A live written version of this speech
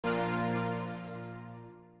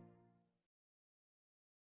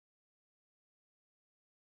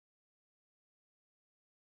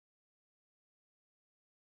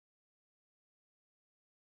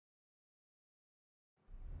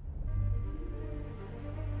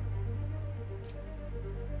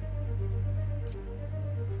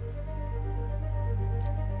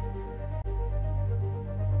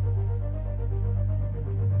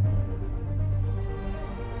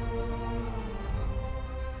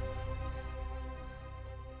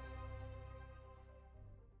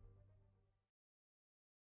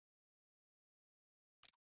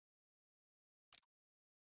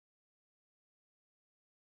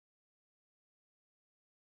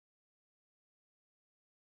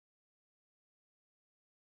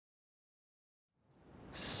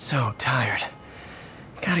so tired.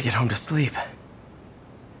 Gotta get home to sleep.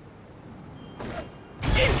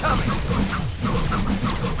 Incoming!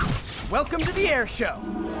 Welcome to the air show!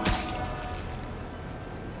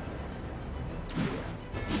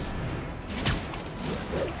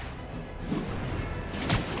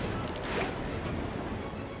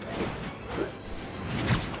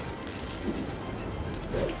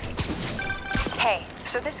 Hey,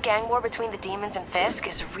 so this gang war between the demons and Fisk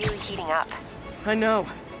is really heating up. I know.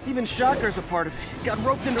 Even Shocker's a part of it. Got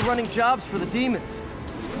roped into running jobs for the demons.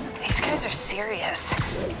 These guys are serious.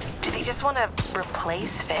 Do they just want to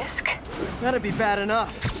replace Fisk? That'd be bad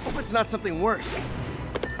enough. Hope it's not something worse.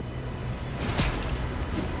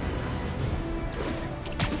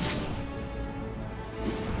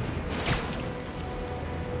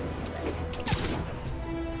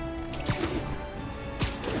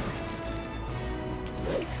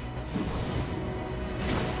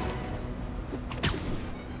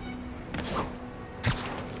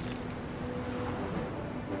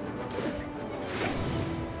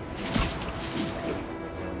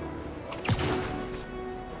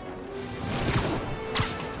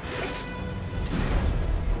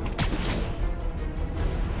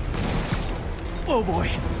 Oh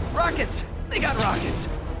boy, rockets! They got rockets!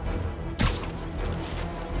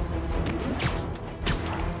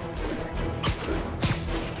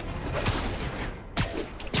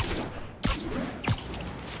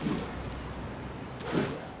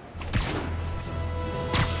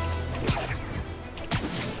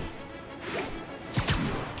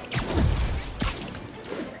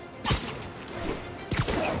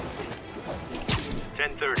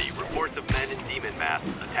 Reports of men in demon masks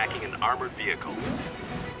attacking an armored vehicle.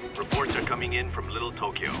 Reports are coming in from Little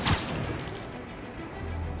Tokyo.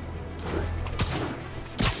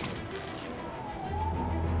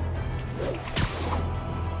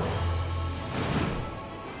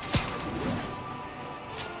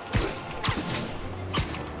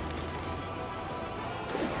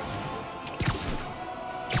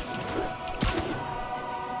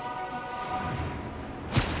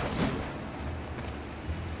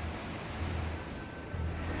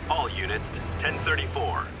 All units,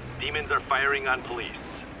 1034. Demons are firing on police.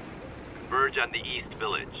 Converge on the East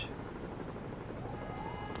Village.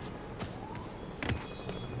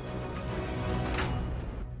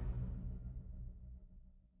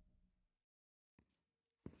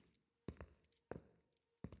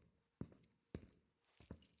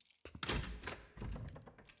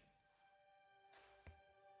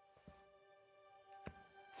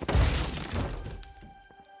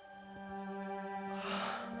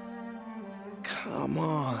 Come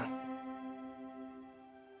on.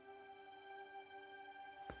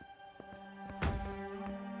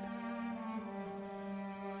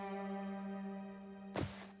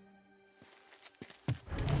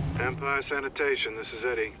 Empire Sanitation, this is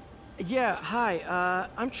Eddie. Yeah, hi.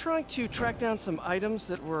 I'm trying to track down some items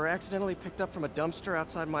that were accidentally picked up from a dumpster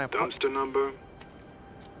outside my apartment. Dumpster number?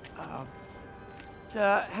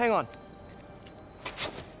 Hang on.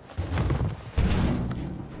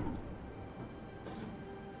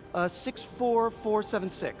 Uh,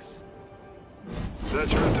 64476.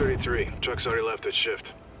 That's Route 33. Truck's already left its shift.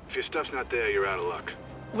 If your stuff's not there, you're out of luck.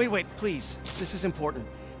 Wait, please. This is important.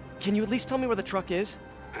 Can you at least tell me where the truck is?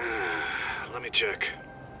 Let me check.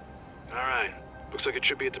 Alright. Looks like it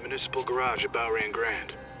should be at the municipal garage at Bowery and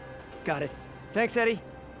Grand. Got it. Thanks, Eddie.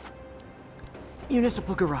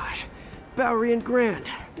 Municipal garage. Bowery and Grand.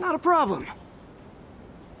 Not a problem.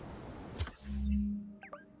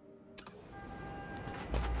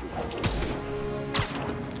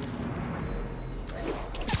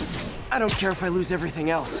 I don't care if I lose everything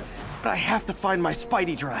else, but I have to find my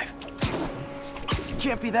Spidey drive. It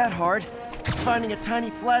can't be that hard. Finding a tiny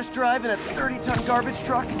flash drive in a 30-ton garbage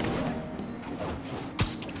truck.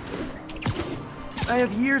 I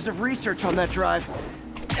have years of research on that drive.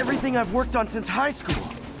 Everything I've worked on since high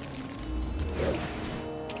school.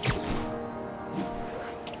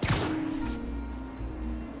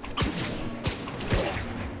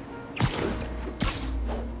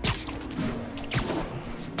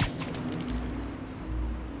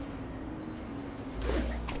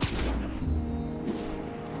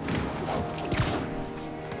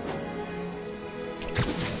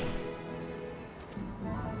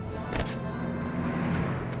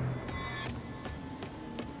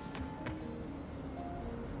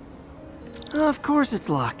 Of course it's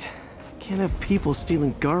locked. Can't have people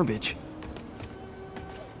stealing garbage.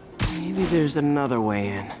 Maybe there's another way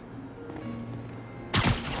in.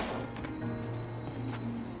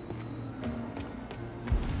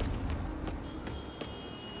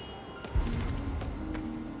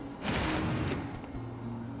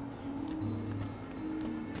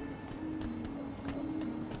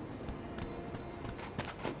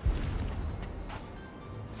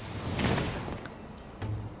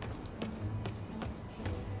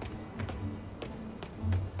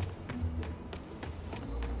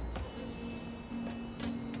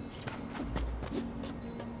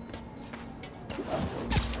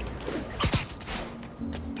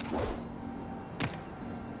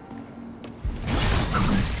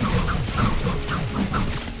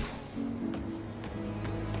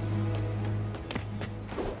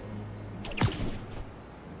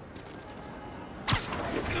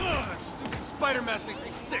 spider mask makes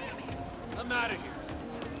me sick. I'm out of here.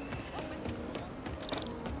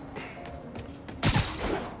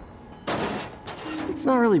 It's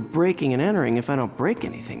not really breaking and entering if I don't break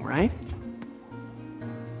anything, right?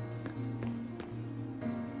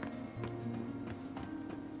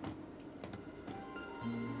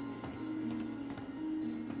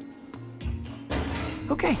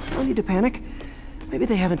 Okay, no need to panic. Maybe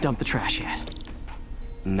they haven't dumped the trash yet.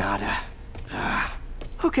 Nada.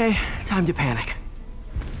 Okay, time to panic.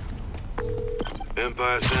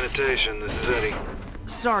 Empire Sanitation, this is Eddie.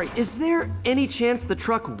 Sorry, is there any chance the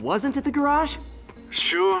truck wasn't at the garage?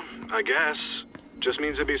 Sure, I guess. Just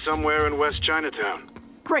means it'd be somewhere in West Chinatown.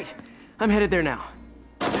 Great, I'm headed there now.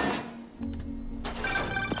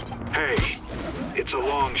 Hey, it's a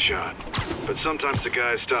long shot, but sometimes the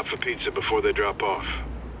guys stop for pizza before they drop off.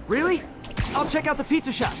 Really? I'll check out the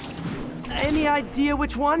pizza shops. Any idea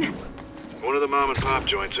which one? One of the mom and pop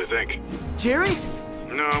joints, I think. Jerry's?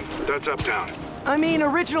 No, that's uptown. I mean,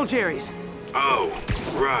 original Jerry's. Oh,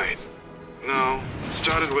 right. No,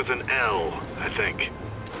 started with an L, I think.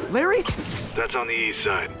 Larry's? That's on the east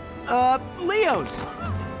side. Leo's.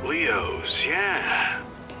 Leo's, yeah.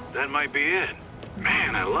 That might be it.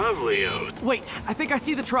 Man, I love Leo's. Wait, I think I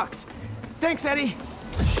see the trucks. Thanks, Eddie.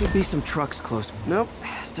 Should be some trucks close. Nope,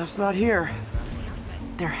 stuff's not here.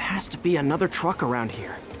 There has to be another truck around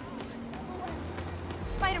here.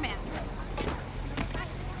 Spider-Man.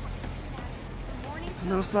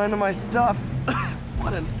 No sign of my stuff.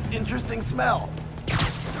 What an interesting smell.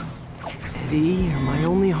 Eddie, you're my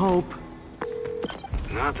only hope.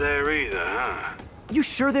 Not there either, huh? You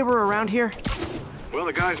sure they were around here? Well,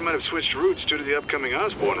 the guys might have switched routes due to the upcoming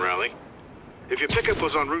Osborn rally. If your pickup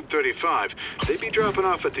was on Route 35, they'd be dropping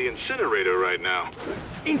off at the incinerator right now.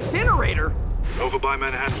 Incinerator? Over by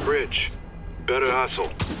Manhattan Bridge. Better hustle.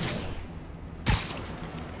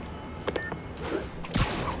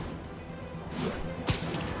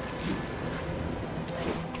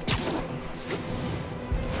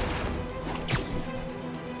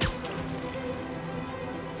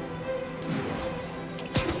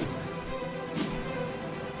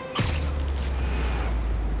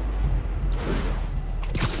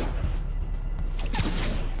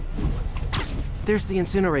 There's the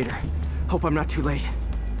incinerator. Hope I'm not too late.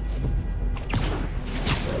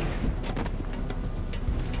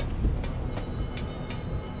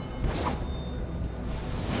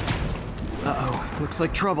 Uh-oh, looks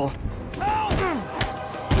like trouble.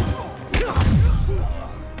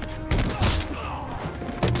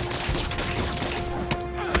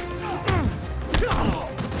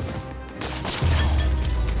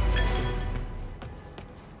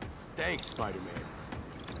 Thanks, Spider-Man.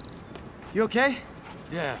 You okay?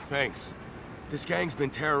 Yeah, thanks. This gang's been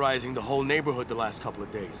terrorizing the whole neighborhood the last couple of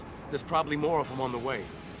days. There's probably more of them on the way.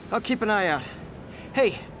 I'll keep an eye out.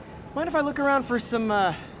 Hey, mind if I look around for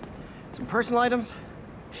some personal items?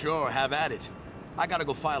 Sure, have at it. I gotta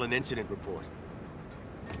go file an incident report.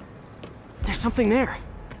 There's something there.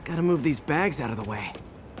 Gotta move these bags out of the way.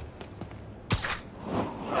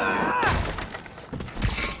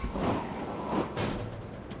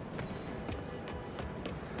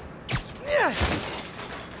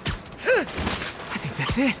 I think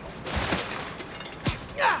that's it.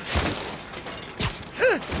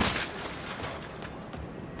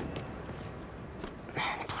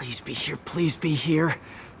 Please be here, please be here.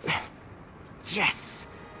 Yes!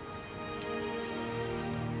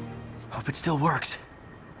 Hope it still works.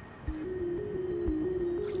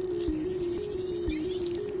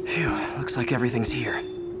 Phew, looks like everything's here.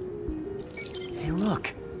 Hey,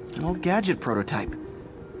 look, an old gadget prototype.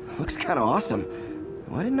 Looks kind of awesome.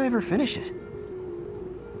 Why didn't I ever finish it?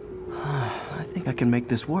 I think I can make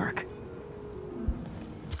this work.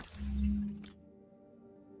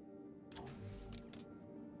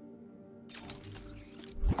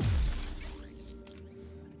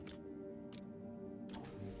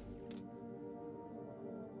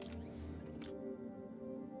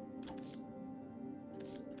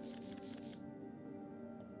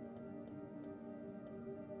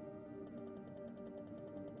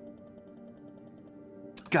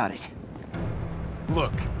 Got it.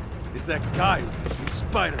 Look, it's that guy who thinks he's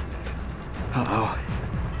Spider-Man. Uh-oh.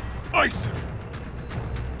 Ice him!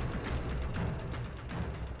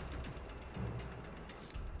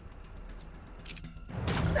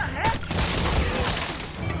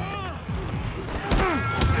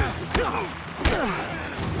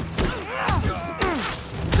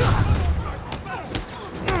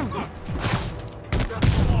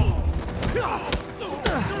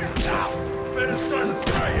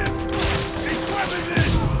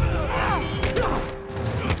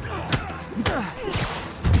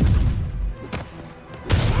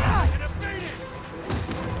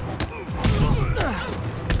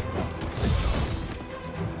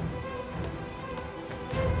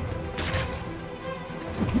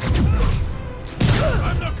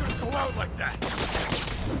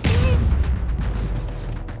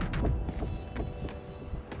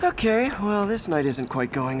 Okay, well, this night isn't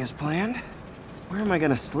quite going as planned. Where am I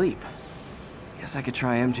gonna sleep? Guess I could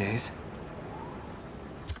try MJ's.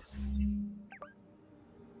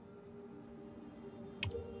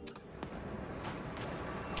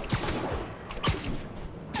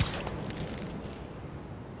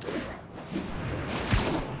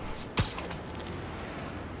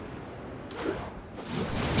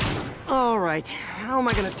 All right, how am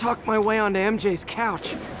I gonna talk my way onto MJ's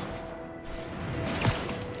couch?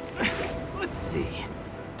 Let's see.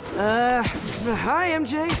 Hi,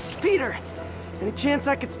 MJ. It's Peter. Any chance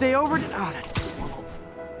I could stay over? Oh, that's too formal.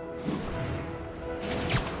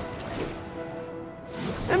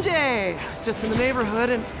 MJ! I was just in the neighborhood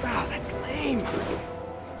and... Oh, that's lame.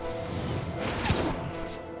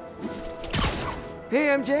 Hey,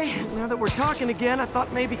 MJ. Now that we're talking again, I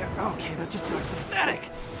thought maybe... Okay, that just sounds pathetic.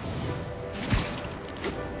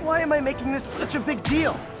 Why am I making this such a big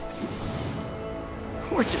deal?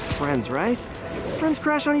 We're just friends, right? Friends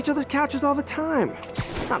crash on each other's couches all the time.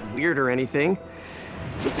 It's not weird or anything.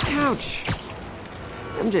 It's just a couch.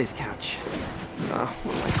 MJ's couch. Oh,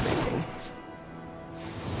 what am I thinking?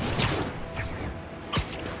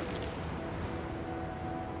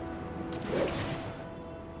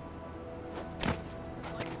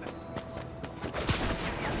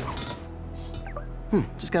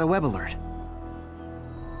 Just got a web alert.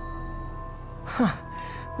 Huh.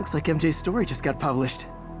 Looks like MJ's story just got published.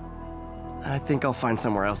 I think I'll find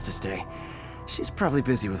somewhere else to stay. She's probably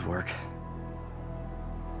busy with work.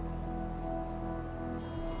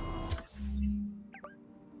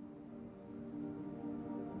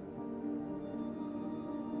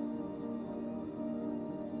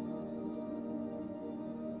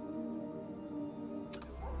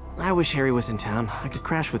 I wish Harry was in town. I could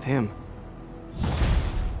crash with him.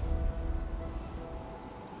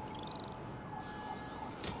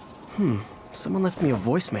 Someone left me a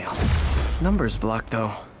voicemail. Number's blocked,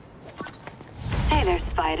 though. Hey there,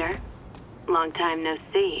 Spider. Long time no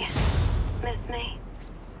see. Miss me?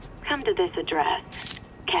 Come to this address.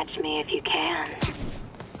 Catch me if you can.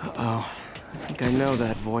 Uh-oh. I think I know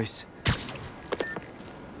that voice.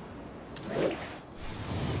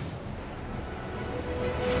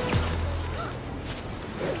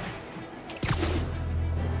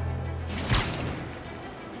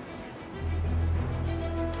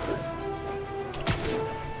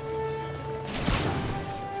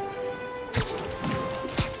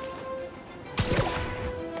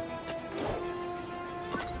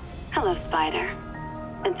 Hello, Spider.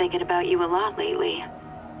 Been thinking about you a lot lately.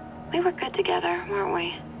 We were good together, weren't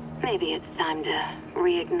we? Maybe it's time to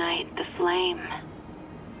reignite the flame.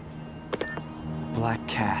 Black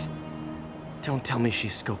Cat. Don't tell me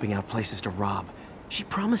she's scoping out places to rob. She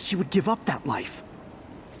promised she would give up that life.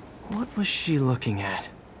 What was she looking at?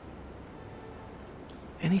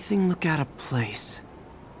 Anything look out of place?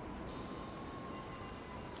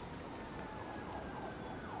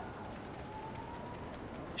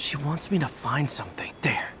 She wants me to find something.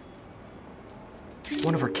 There.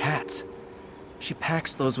 One of her cats. She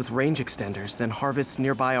packs those with range extenders, then harvests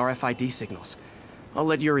nearby RFID signals. I'll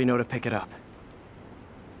let Yuri know to pick it up.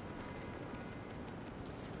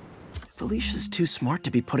 Felicia's too smart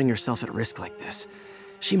to be putting herself at risk like this.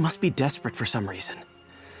 She must be desperate for some reason.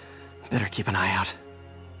 Better keep an eye out.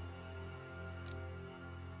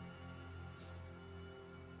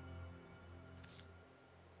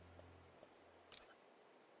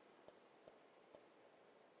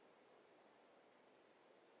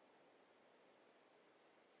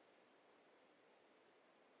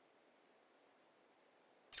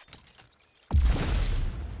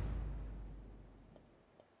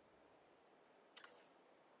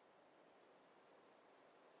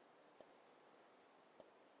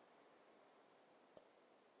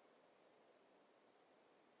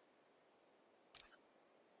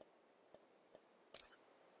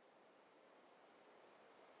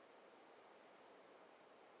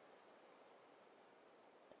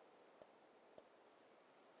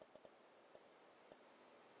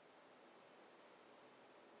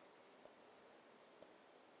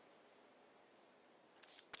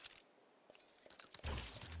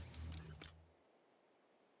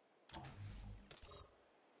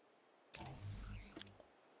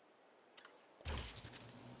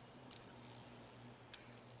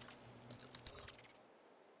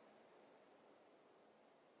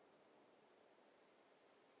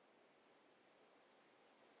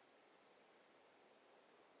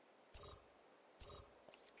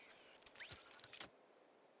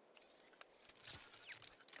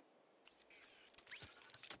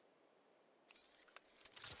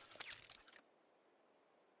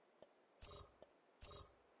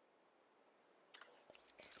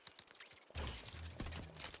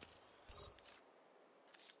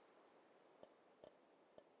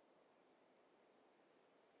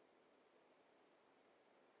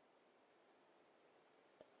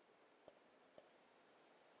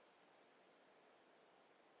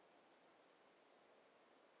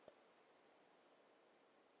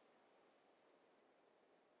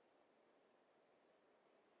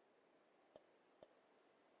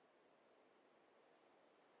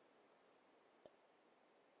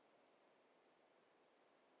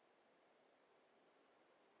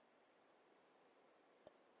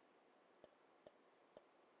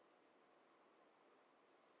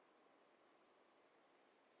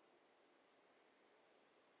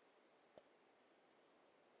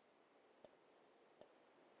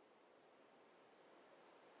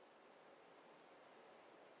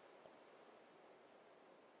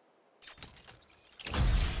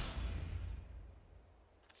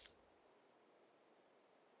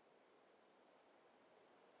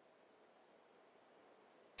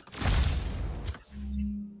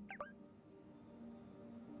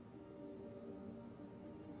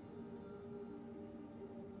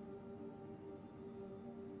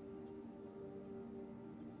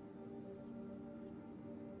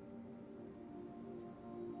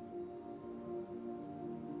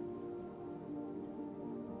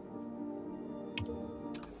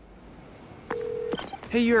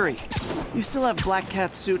 Hey, Yuri. You still have Black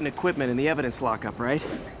Cat's suit and equipment in the evidence lockup, right?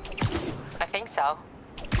 I think so.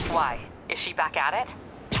 Why? Is she back at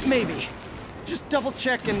it? Maybe. Just double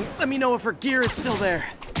check and let me know if her gear is still there.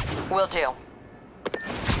 Will do.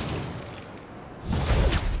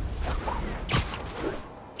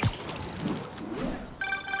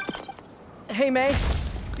 Hey, May.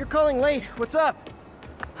 You're calling late. What's up?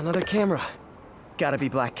 Another camera. Gotta be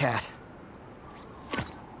Black Cat.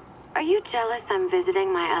 Are you jealous I'm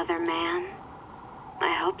visiting my other man?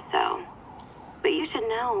 I hope so. But you should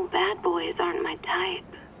know bad boys aren't my type.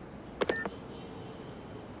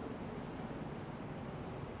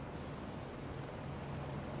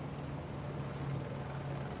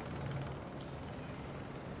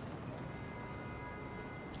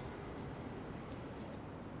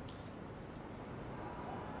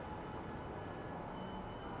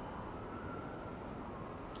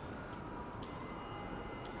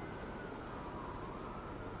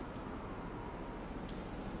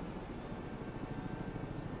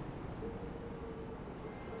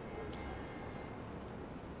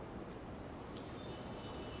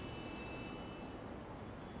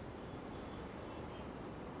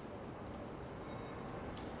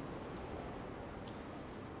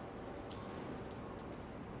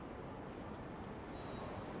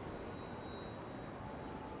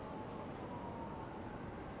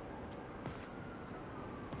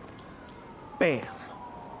 Bam.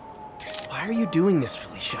 Why are you doing this,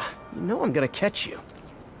 Felicia? You know I'm gonna catch you.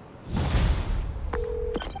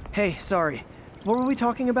 Hey, sorry. What were we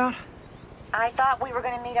talking about? I thought we were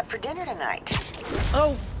gonna meet up for dinner tonight.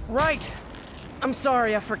 Oh, right. I'm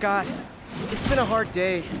sorry, I forgot. It's been a hard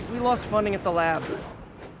day. We lost funding at the lab.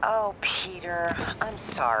 Oh, Peter, I'm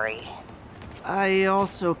sorry. I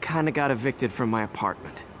also kinda got evicted from my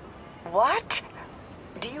apartment. What?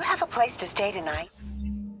 Do you have a place to stay tonight?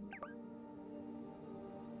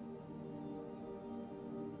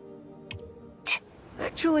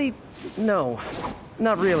 Actually, no.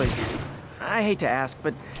 Not really. I hate to ask,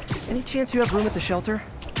 but any chance you have room at the shelter?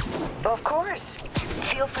 Of course.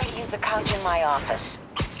 Feel free to use the couch in my office.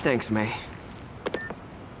 Thanks, May.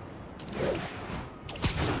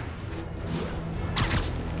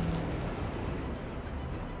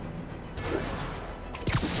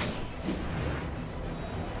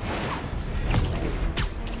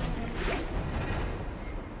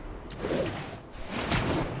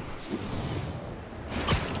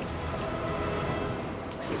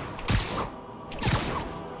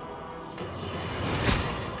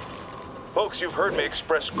 Folks, you've heard me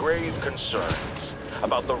express grave concerns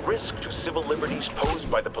about the risk to civil liberties posed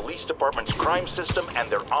by the police department's crime system and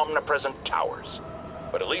their omnipresent towers.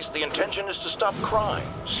 But at least the intention is to stop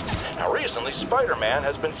crimes. Now, recently, Spider-Man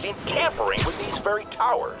has been seen tampering with these very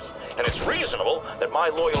towers. And it's reasonable that my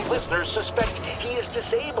loyal listeners suspect he is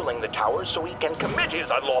disabling the towers so he can commit his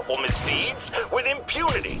unlawful misdeeds with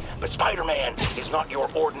impunity. But Spider-Man is not your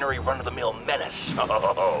ordinary run-of-the-mill menace.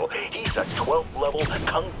 Oh, he's a 12th level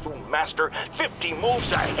Kung Fu master, 50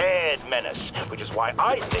 moves ahead menace. Which is why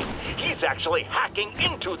I think he's actually hacking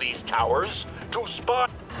into these towers to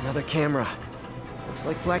spot... Another camera. Looks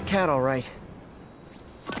like Black Cat, all right.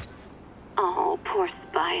 Oh, poor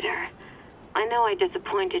Spider. I know I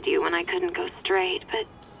disappointed you when I couldn't go straight, but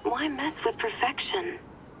why mess with perfection?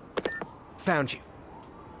 Found you.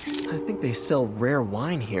 I think they sell rare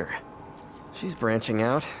wine here. She's branching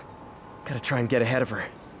out. Gotta try and get ahead of her.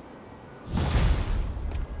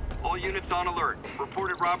 All units on alert.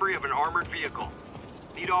 Reported robbery of an armored vehicle.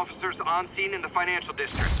 Need officers on scene in the financial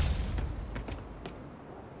district.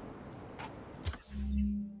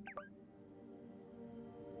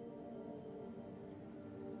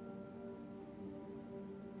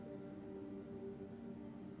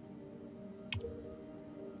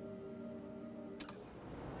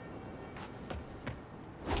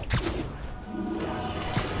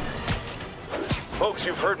 Folks,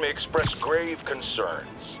 you've heard me express grave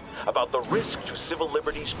concerns about the risk to civil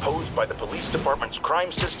liberties posed by the police department's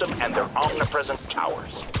crime system and their omnipresent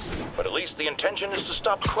towers. But at least the intention is to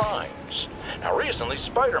stop crimes. Now, recently,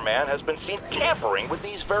 Spider-Man has been seen tampering with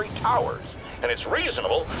these very towers. And it's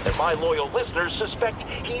reasonable that my loyal listeners suspect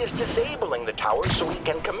he is disabling the towers so he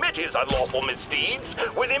can commit his unlawful misdeeds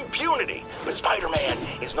with impunity. But Spider-Man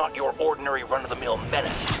is not your ordinary run-of-the-mill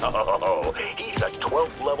menace. Oh, he's a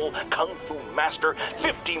 12th level Kung Fu master,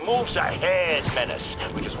 50 moves ahead menace.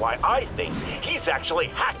 Which is why I think he's actually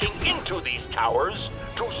hacking into these towers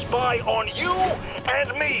to spy on you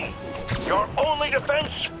and me. Your only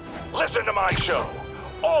defense? Listen to my show.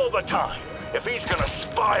 All the time. If he's gonna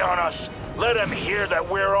spy on us, let him hear that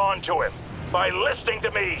we're on to him by listening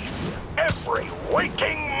to me every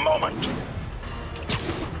waking moment.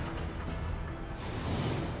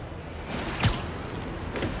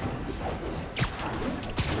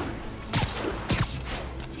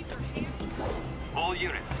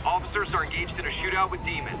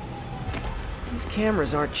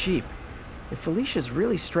 cameras aren't cheap. If Felicia's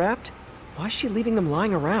really strapped, why is she leaving them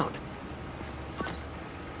lying around?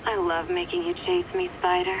 I love making you chase me,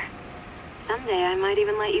 Spider. Someday I might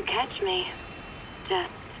even let you catch me.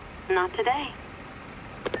 Just not today.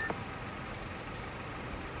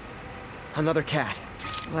 Another cat.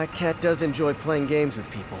 Black Cat does enjoy playing games with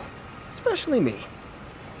people. Especially me.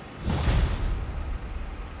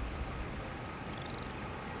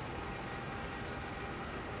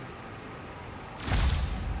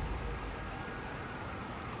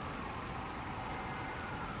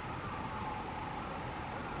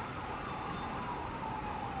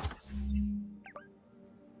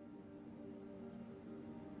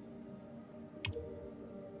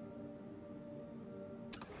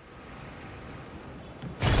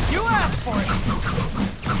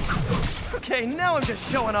 Okay, now I'm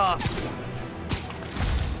just showing off.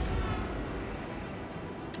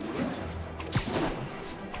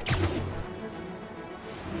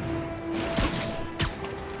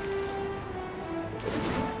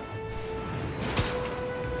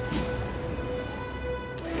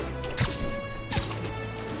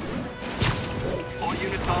 All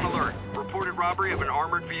units on alert. Reported robbery of an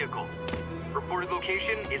armored vehicle. Reported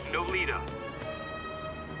location is Nolita.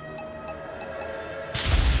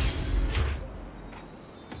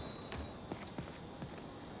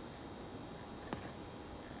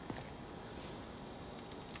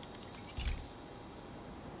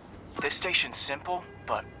 This station's simple,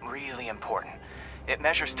 but really important. It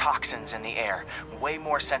measures toxins in the air, way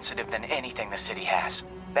more sensitive than anything the city has.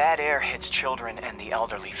 Bad air hits children and the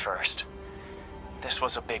elderly first. This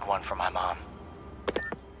was a big one for my mom.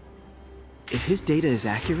 If his data is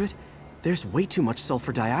accurate, there's way too much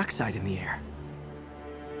sulfur dioxide in the air.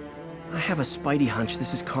 I have a spidey hunch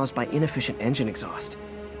this is caused by inefficient engine exhaust.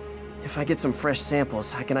 If I get some fresh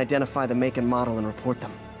samples, I can identify the make and model and report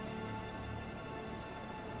them.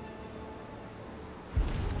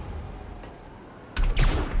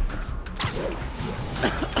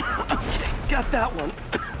 Okay, got that one.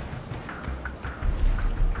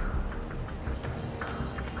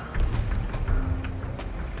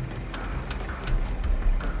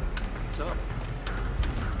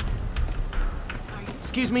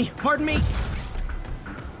 Excuse me, pardon me.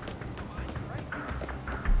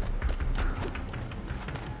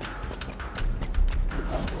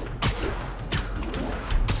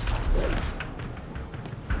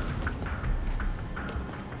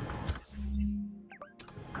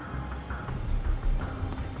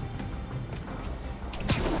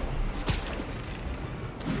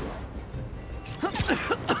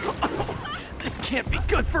 This can't be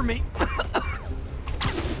good for me.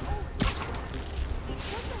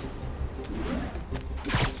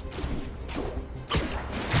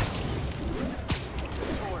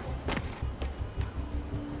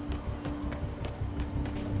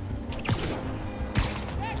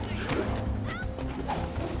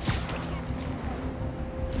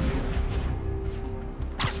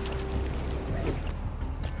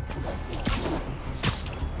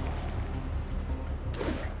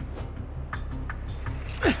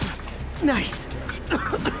 Nice.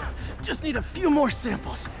 Just need a few more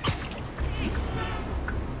samples.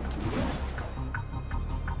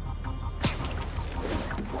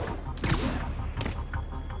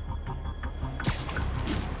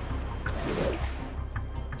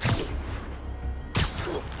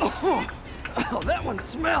 Oh, that one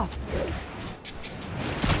smelled.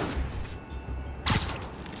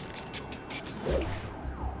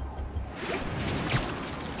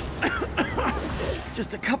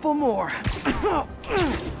 Just a couple more.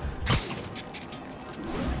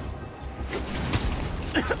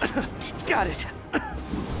 Got it.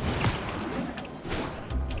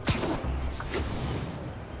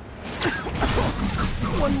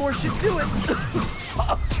 One more should do it.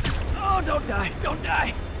 Oh, don't die, don't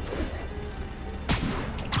die.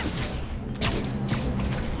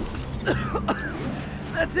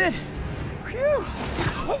 That's it. Phew.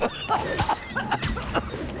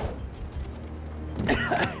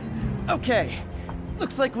 Okay,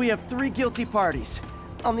 looks like we have 3 guilty parties.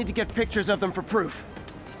 I'll need to get pictures of them for proof.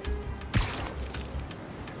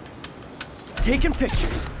 Taking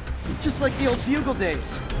pictures. Just like the old Bugle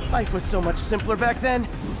days. Life was so much simpler back then.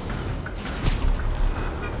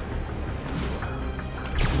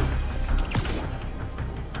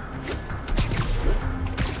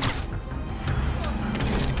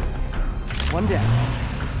 One down.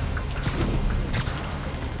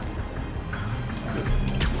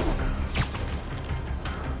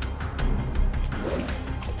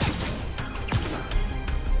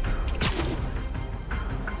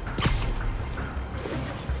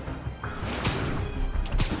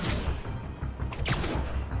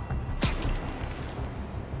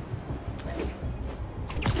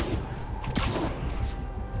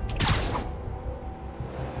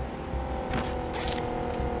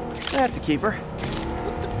 That's a keeper.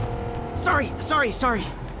 Sorry.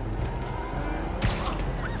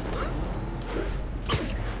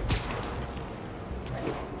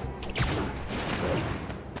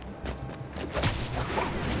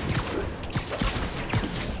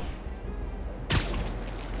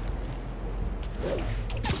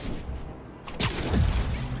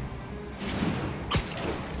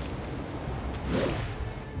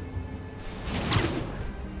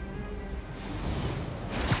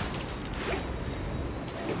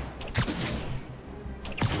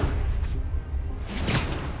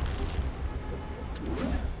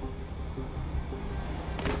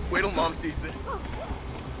 Wait till Mom sees this.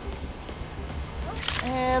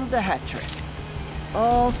 And the hat trick.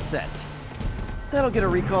 All set. That'll get a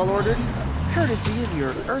recall ordered, courtesy of your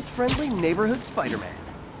Earth-friendly neighborhood Spider-Man.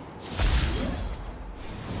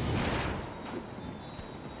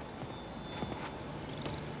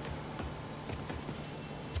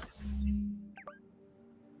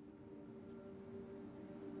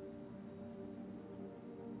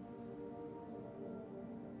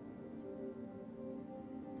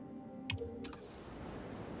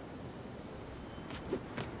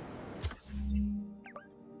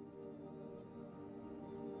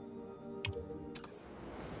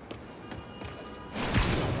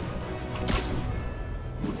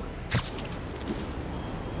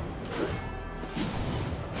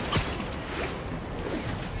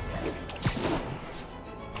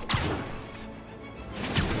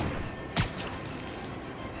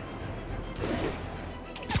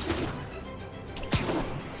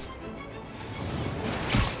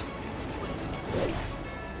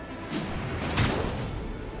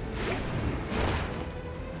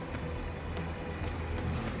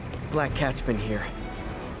 Black Cat's been here.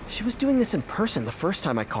 She was doing this in person the first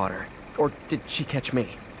time I caught her. Or did she catch me?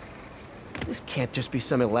 This can't just be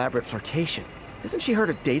some elaborate flirtation. Hasn't she heard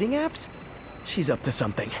of dating apps? She's up to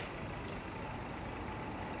something.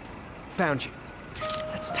 Found you.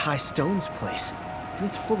 That's Ty Stone's place, and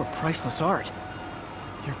it's full of priceless art.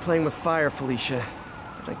 You're playing with fire, Felicia,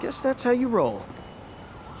 but I guess that's how you roll.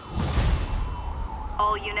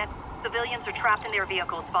 All units, civilians are trapped in their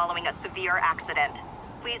vehicles following a severe accident.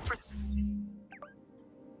 Please proceed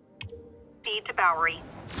to Bowery.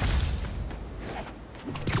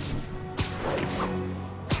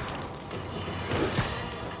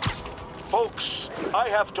 Folks, I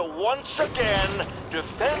have to once again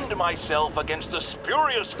defend myself against the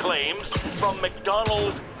spurious claims from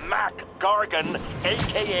McDonald Mac Gargan,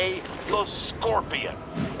 aka the Scorpion.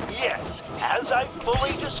 Yes, as I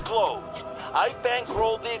fully disclosed, I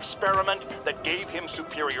bankrolled the experiment that gave him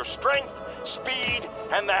superior strength, speed,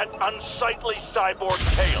 and that unsightly cyborg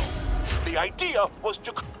tail. The idea was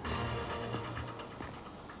to...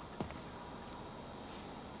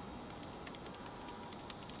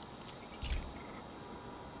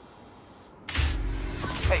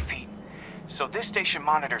 Hey, Pete. So this station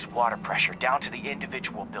monitors water pressure down to the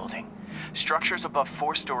individual building. Structures above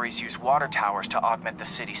 4 stories use water towers to augment the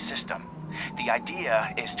city's system. The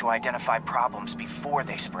idea is to identify problems before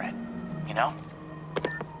they spread, you know?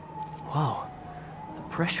 Whoa. The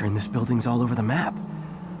pressure in this building's all over the map.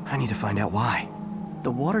 I need to find out why.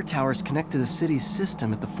 The water towers connect to the city's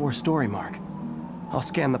system at the 4-story mark. I'll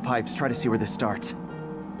scan the pipes, try to see where this starts.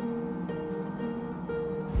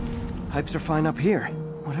 Pipes are fine up here.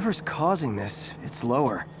 Whatever's causing this, it's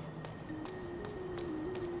lower.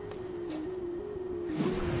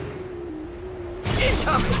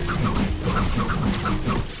 Incoming!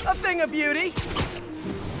 A thing of beauty!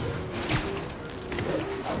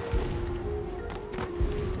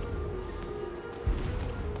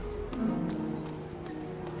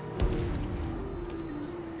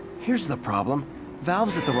 Here's the problem.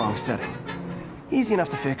 Valve's at the wrong setting. Easy enough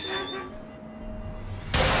to fix.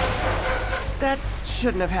 That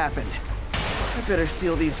shouldn't have happened. I better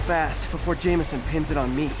seal these fast before Jameson pins it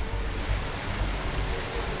on me.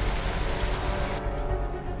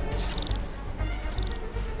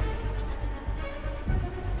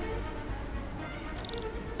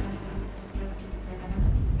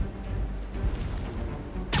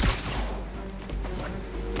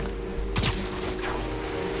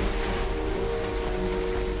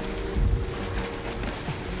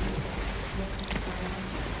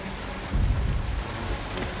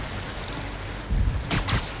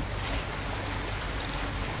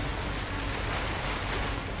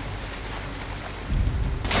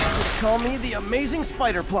 Call me the amazing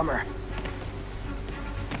spider plumber.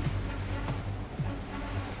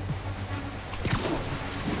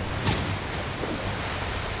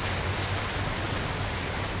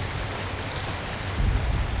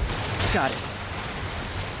 Got it.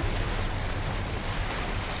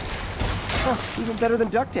 Huh, even better than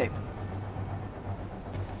duct tape.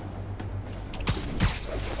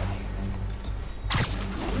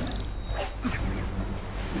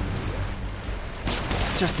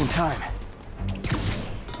 Just in time.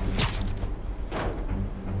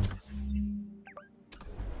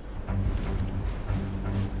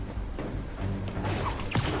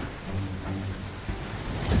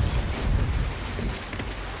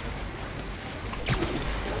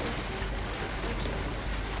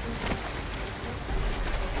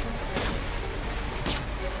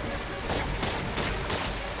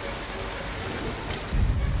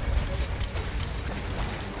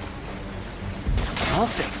 All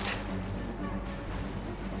fixed.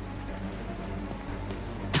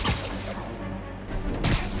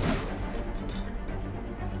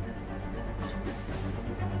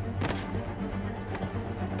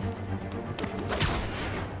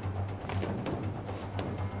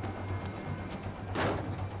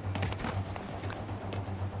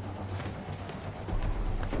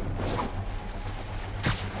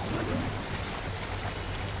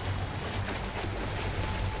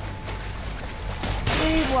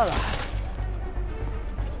 Et voila.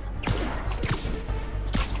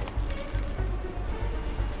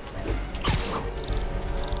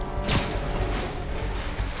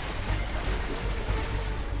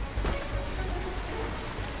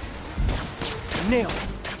 Nailed it.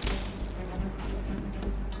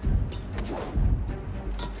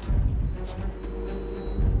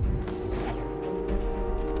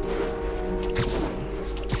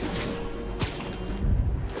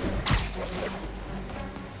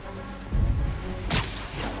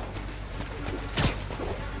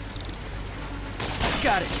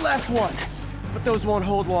 Got it, last one. But those won't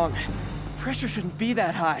hold long. Pressure shouldn't be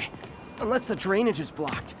that high, unless the drainage is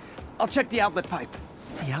blocked. I'll check the outlet pipe.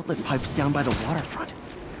 The outlet pipe's down by the waterfront.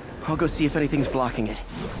 I'll go see if anything's blocking it.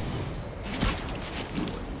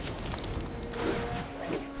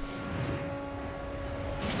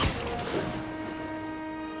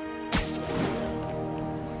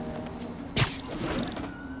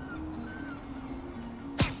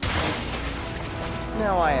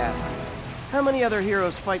 Now I ask, how many other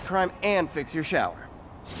heroes fight crime and fix your shower?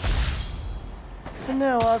 And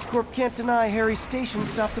now Oscorp can't deny Harry's station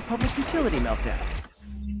stopped a public utility meltdown.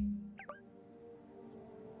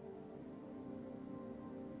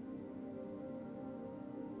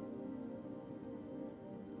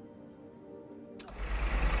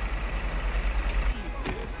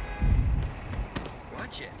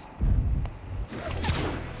 Watch it.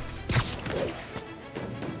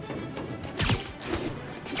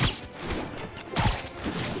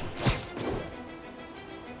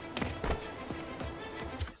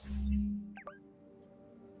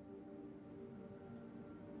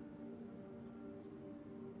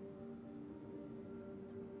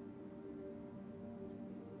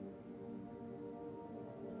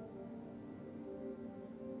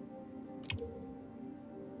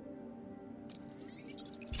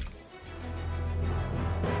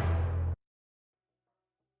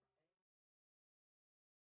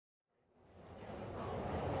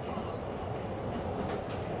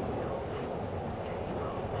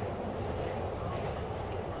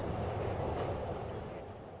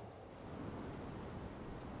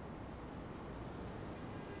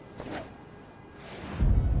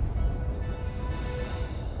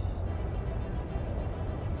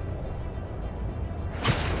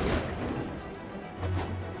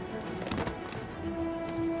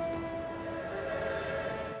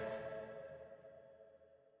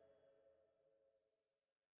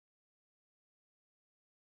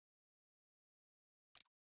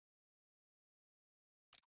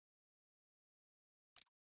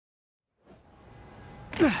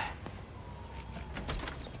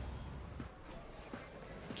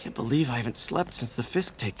 Can't believe I haven't slept since the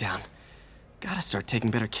Fisk takedown. Gotta start taking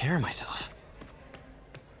better care of myself.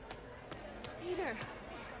 Peter,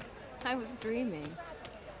 I was dreaming.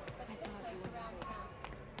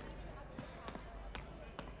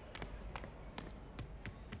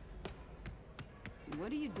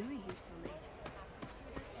 What are you doing here so late?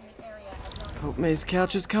 Hope May's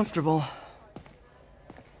couch is comfortable.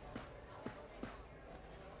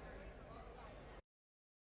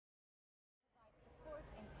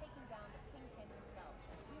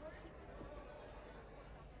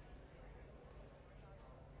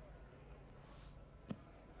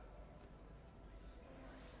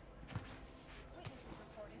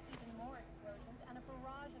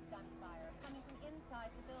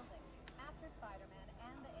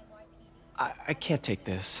 I can't take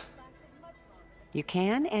this. You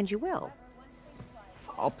can, and you will.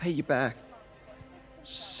 I'll pay you back.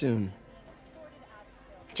 Soon.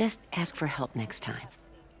 Just ask for help next time.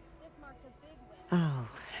 Oh,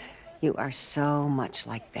 you are so much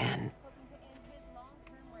like Ben.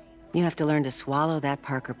 You have to learn to swallow that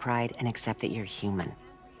Parker pride and accept that you're human,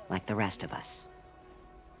 like the rest of us.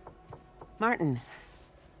 Martin.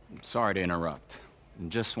 Sorry to interrupt.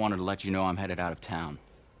 Just wanted to let you know I'm headed out of town.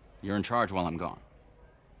 You're in charge while I'm gone.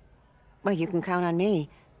 Well, you can count on me.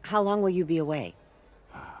 How long will you be away?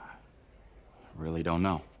 Really don't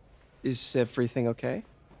know. Is everything okay?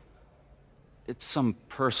 It's some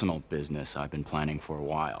personal business I've been planning for a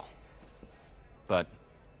while. But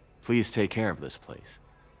please take care of this place.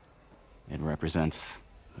 It represents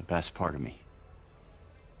the best part of me.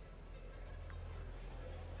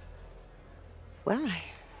 Well, I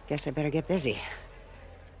guess I better get busy.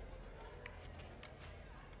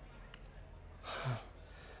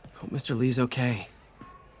 Hope Mr. Lee's okay.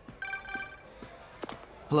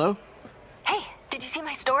 Hello? Hey, did you see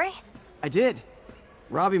my story? I did.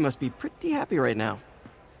 Robbie must be pretty happy right now.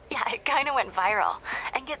 Yeah, it kinda went viral.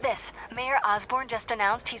 And get this, Mayor Osborn just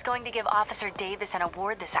announced he's going to give Officer Davis an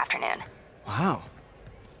award this afternoon. Wow.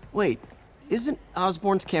 Wait, isn't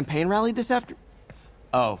Osborn's campaign rally this after...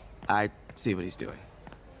 Oh, I see what he's doing.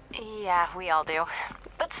 Yeah, we all do.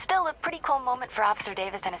 But still a pretty cool moment for Officer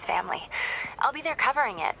Davis and his family. I'll be there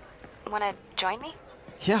covering it. Wanna join me?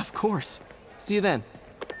 Yeah, of course. See you then.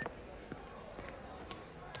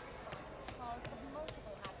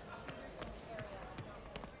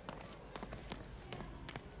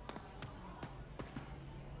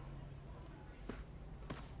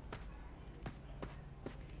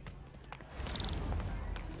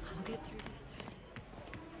 I'll get through this.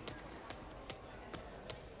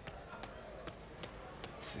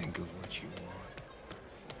 Think of what you want.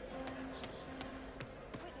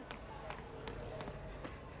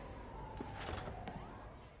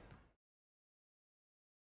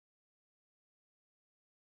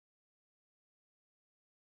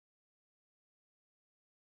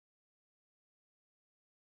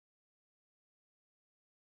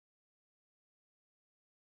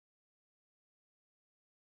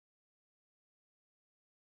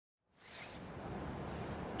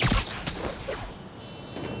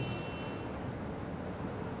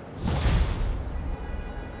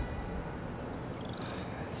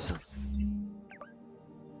 So...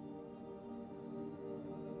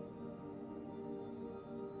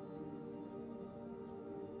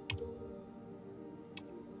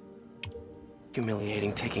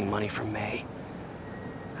 humiliating taking money from May.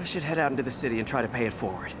 I should head out into the city and try to pay it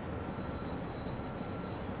forward.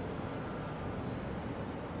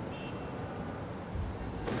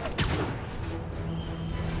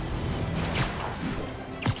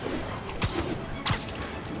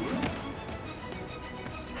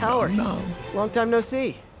 Howard, long time no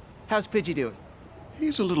see. How's Pidgey doing?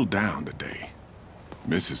 He's a little down today.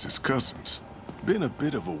 Misses his cousins. Been a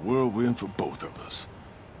bit of a whirlwind for both of us.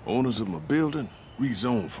 Owners of my building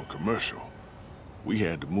rezoned for commercial. We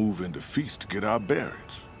had to move into Feast to get our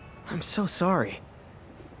bearings. I'm so sorry.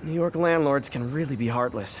 New York landlords can really be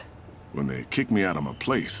heartless. When they kicked me out of my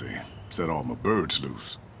place, they set all my birds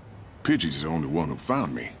loose. Pidgey's the only one who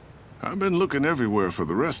found me. I've been looking everywhere for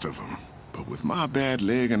the rest of them, but with my bad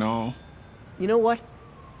leg and all... You know what?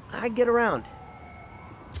 I'd get around.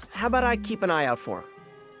 How about I keep an eye out for him?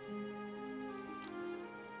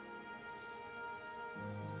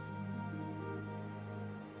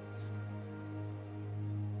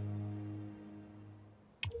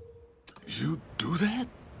 You do that?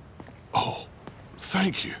 Oh,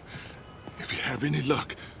 thank you. If you have any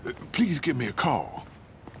luck, please give me a call.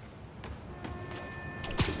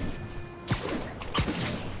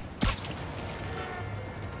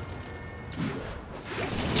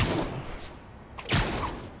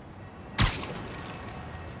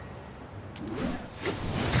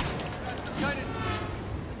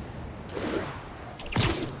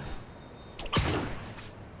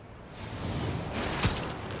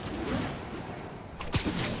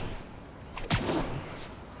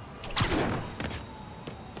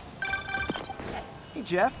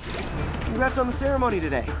 Jeff. Congrats on the ceremony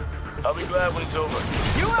today. I'll be glad when it's over.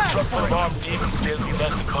 You A truck full of armed demons scares me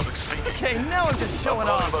less than public speaking. Okay, now I'm just showing I'm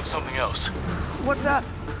calling off. about something else. What's up?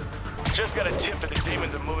 Just got a tip that the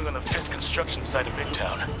demons are moving on the 5th construction site in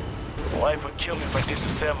Midtown. My wife would kill me if I ditched the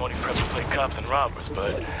ceremony prep to play cops and robbers,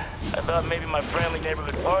 but I thought maybe my friendly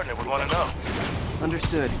neighborhood partner would want to know.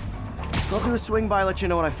 Understood. I'll do a swing by, let you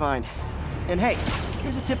know what I find. And hey,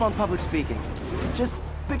 here's a tip on public speaking. Just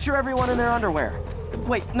picture everyone in their underwear.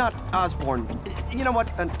 Wait, not Osborn. You know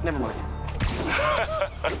what? Never mind.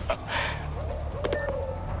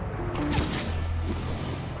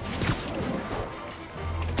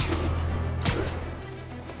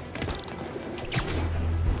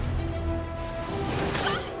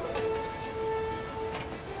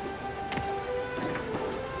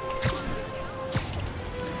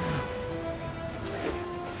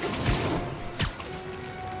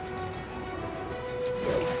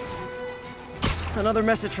 Another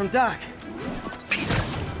message from Doc. Peter,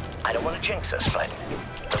 I don't want to jinx us, but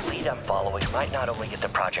the lead I'm following might not only get the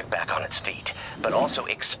project back on its feet, but also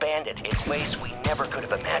expand it in ways we never could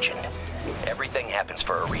have imagined. Everything happens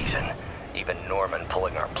for a reason, even Norman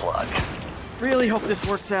pulling our plug. Really hope this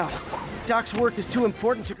works out. Doc's work is too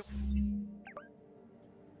important to go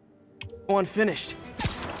unfinished.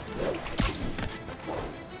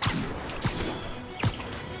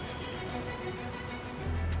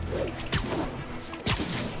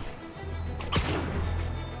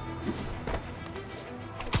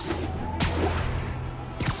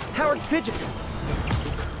 Howard's pigeon.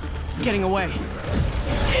 It's getting away.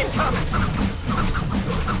 Incoming!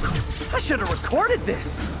 I should have recorded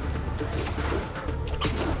this!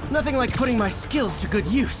 Nothing like putting my skills to good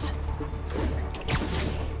use.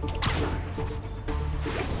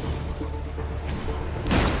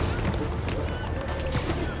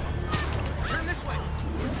 Turn this way.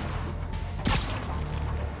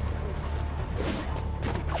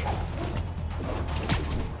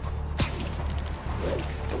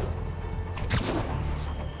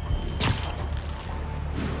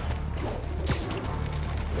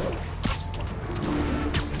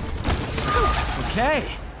 Okay.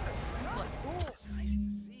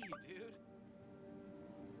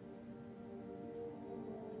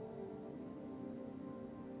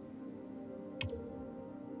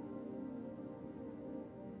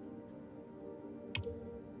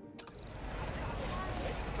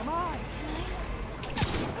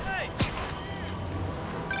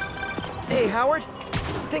 Hey, Howard.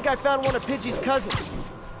 Think I found one of Pidgey's cousins.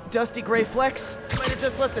 Dusty gray flecks. Might have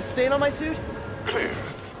just left a stain on my suit. Clear.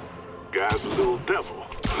 Guy's a little devil,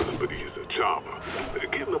 but he's a charmer.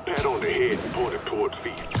 Give him a pat on the head and point him towards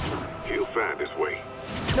feet. He'll find his way.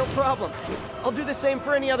 No problem. I'll do the same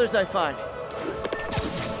for any others I find.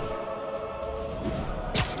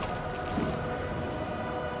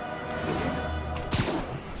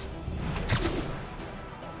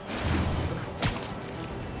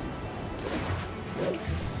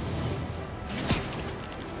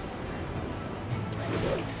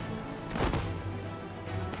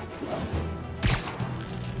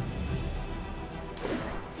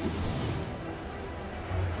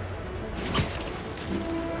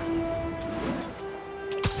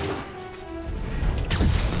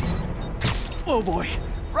 Oh boy,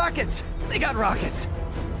 rockets! They got rockets!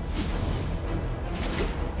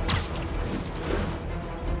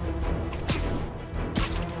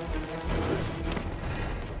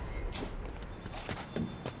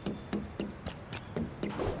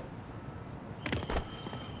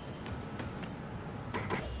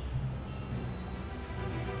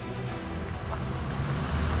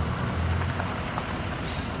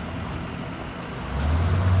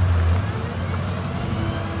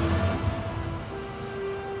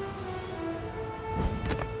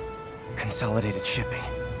 Consolidated shipping.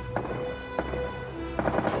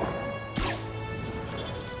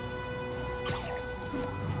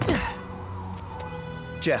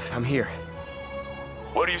 Jeff, I'm here.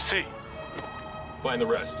 What do you see? Find the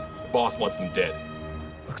rest. The boss wants them dead.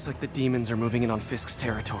 Looks like the demons are moving in on Fisk's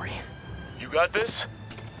territory. You got this?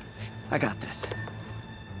 I got this.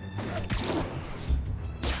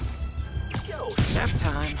 Yo, nap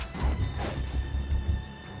time.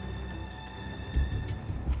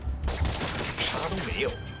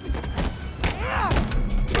 Meal.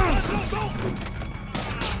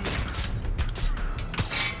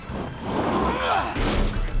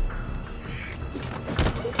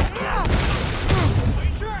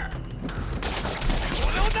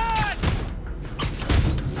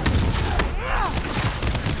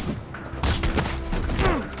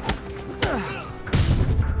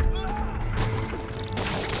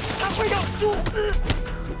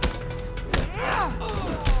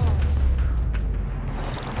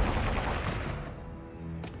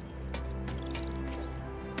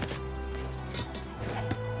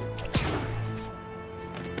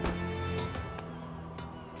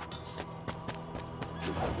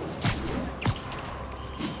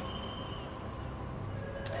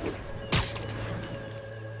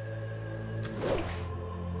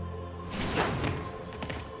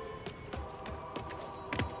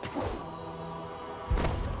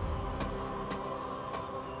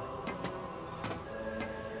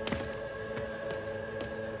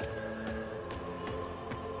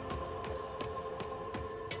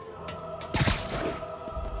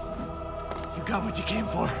 Got what you came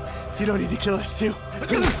for. You don't need to kill us, too.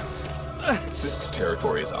 Fisk's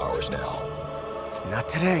territory is ours now. Not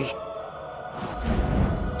today.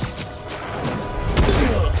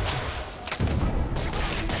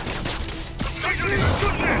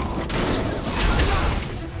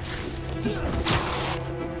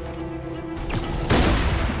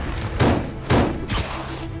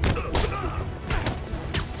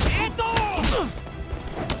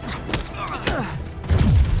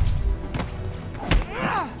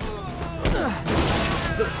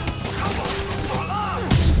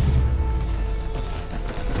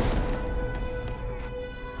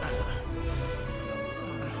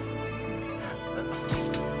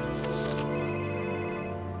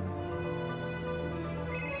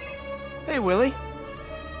 Willie.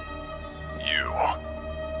 You.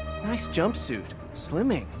 Nice jumpsuit.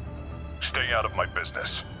 Slimming. Stay out of my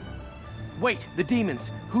business. Wait, the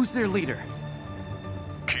demons. Who's their leader?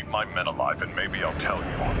 Keep my men alive and maybe I'll tell you.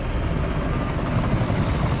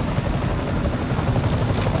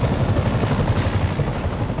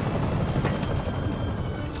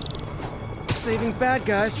 Saving bad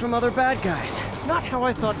guys from other bad guys. Not how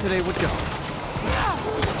I thought today would go.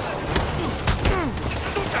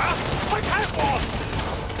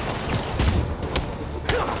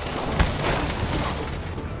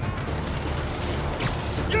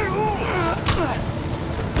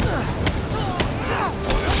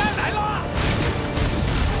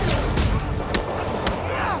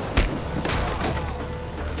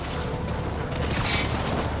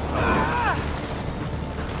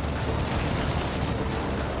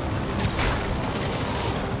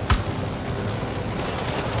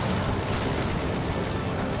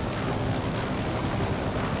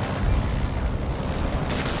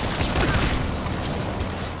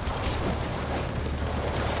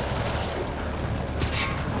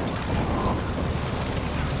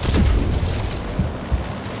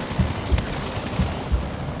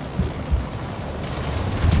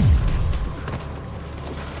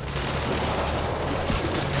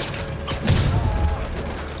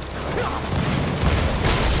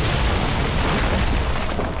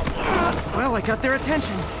 Well, I got their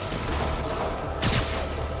attention.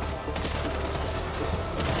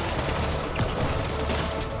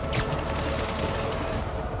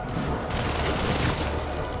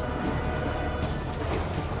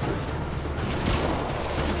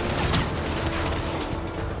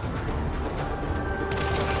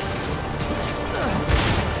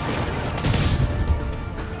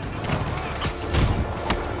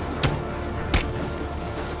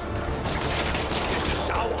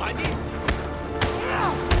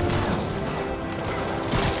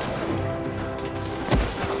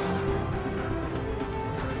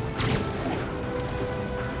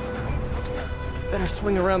 Better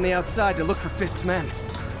swing around the outside to look for Fisk's men.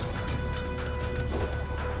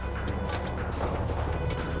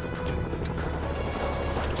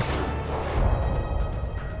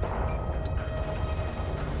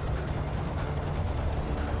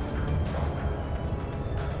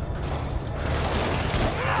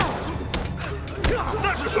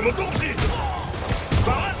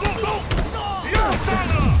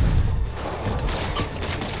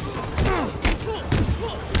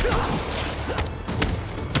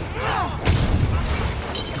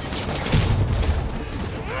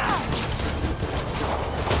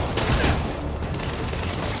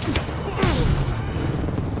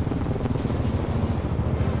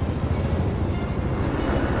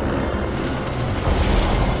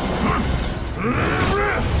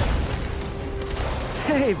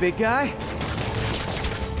 Hey, big guy.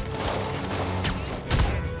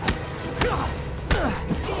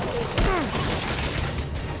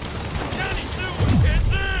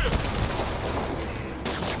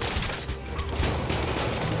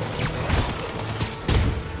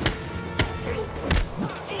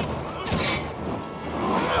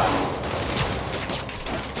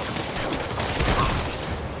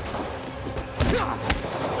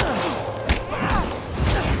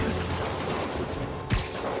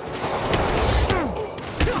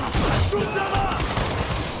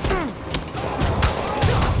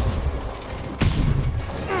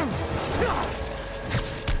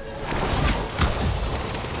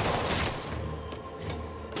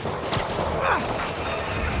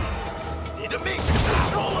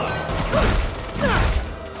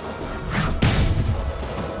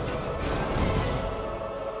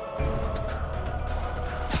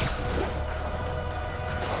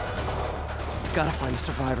 Gotta find the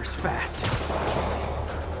survivors fast.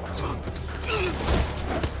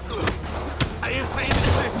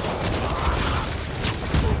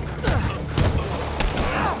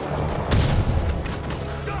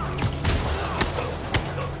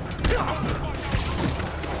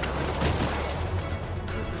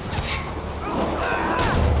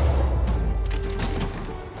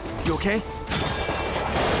 You okay?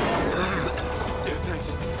 Yeah,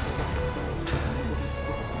 thanks.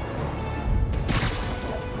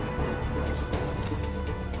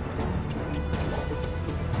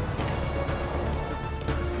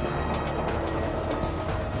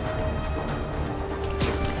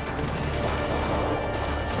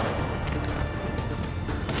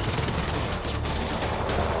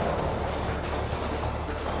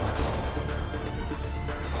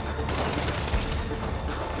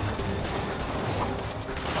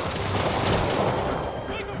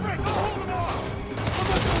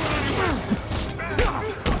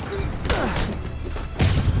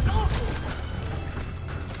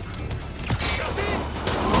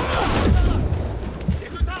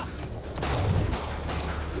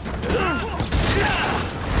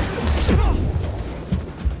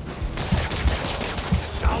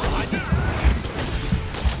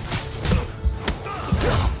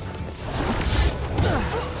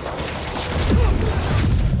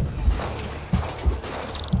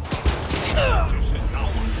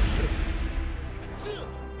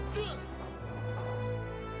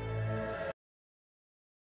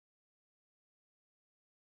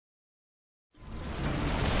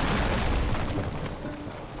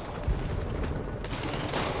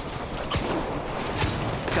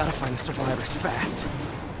 survivors fast.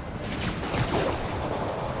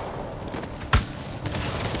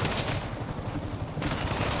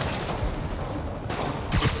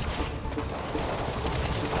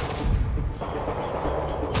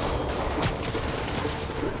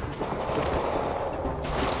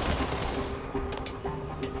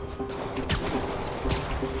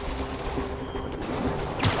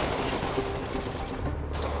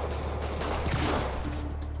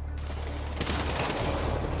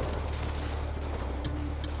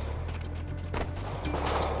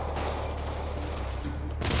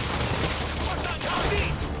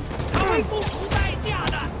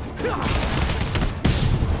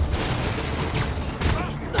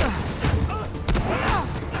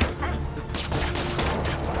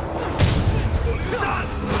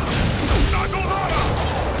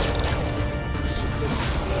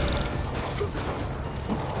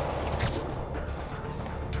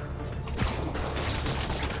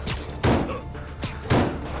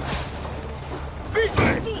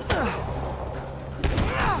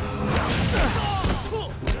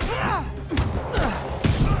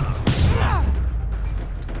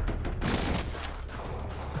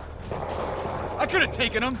 I could have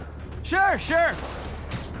taken him. Sure. Take a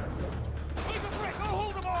break. I'll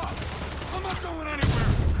hold him off. I'm not going anywhere.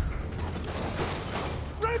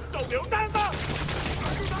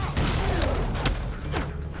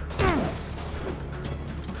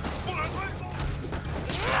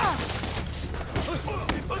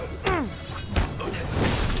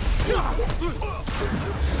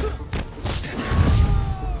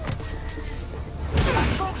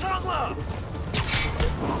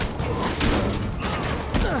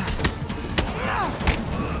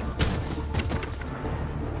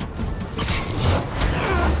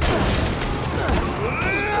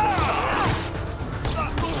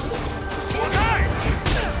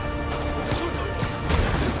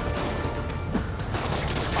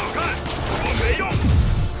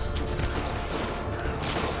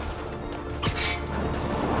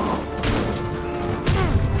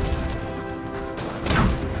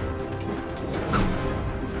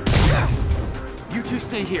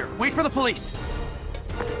 Stay here. Wait for the police.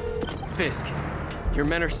 Fisk, your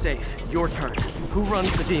men are safe. Your turn. Who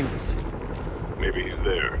runs the demons? Maybe he's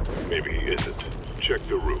there. Maybe he isn't. Check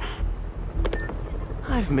the roof.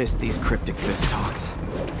 I've missed these cryptic Fisk talks.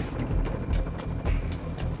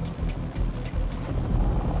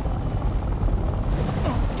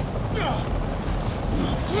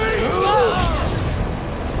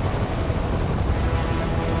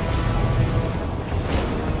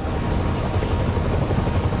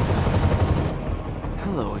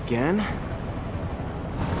 Again?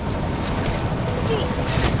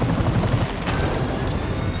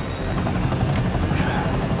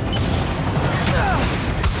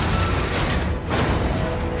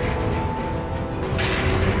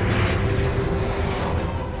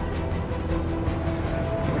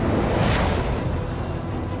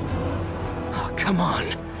 Oh, come on.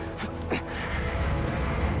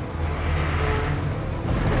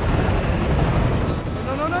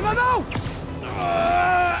 No!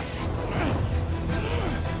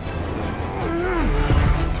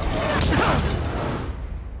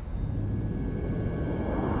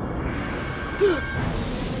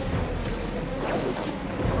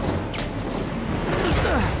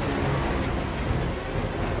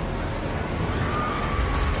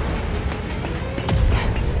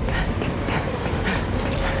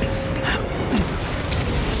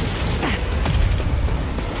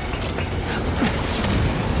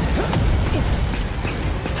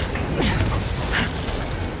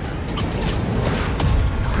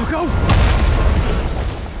 Go!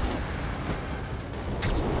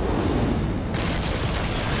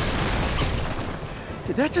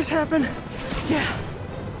 Did that just happen? Yeah.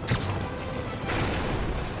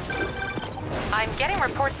 I'm getting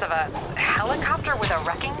reports of a helicopter with a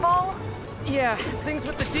wrecking ball? Yeah, things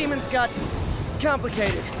with the demons got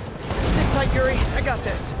complicated. Sit tight, Yuri. I got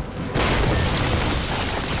this.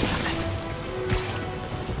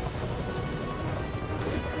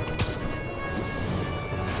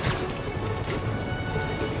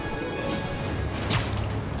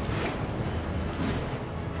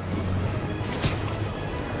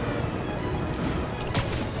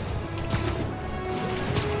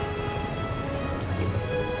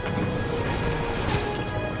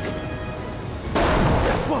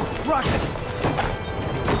 Whoa, rockets!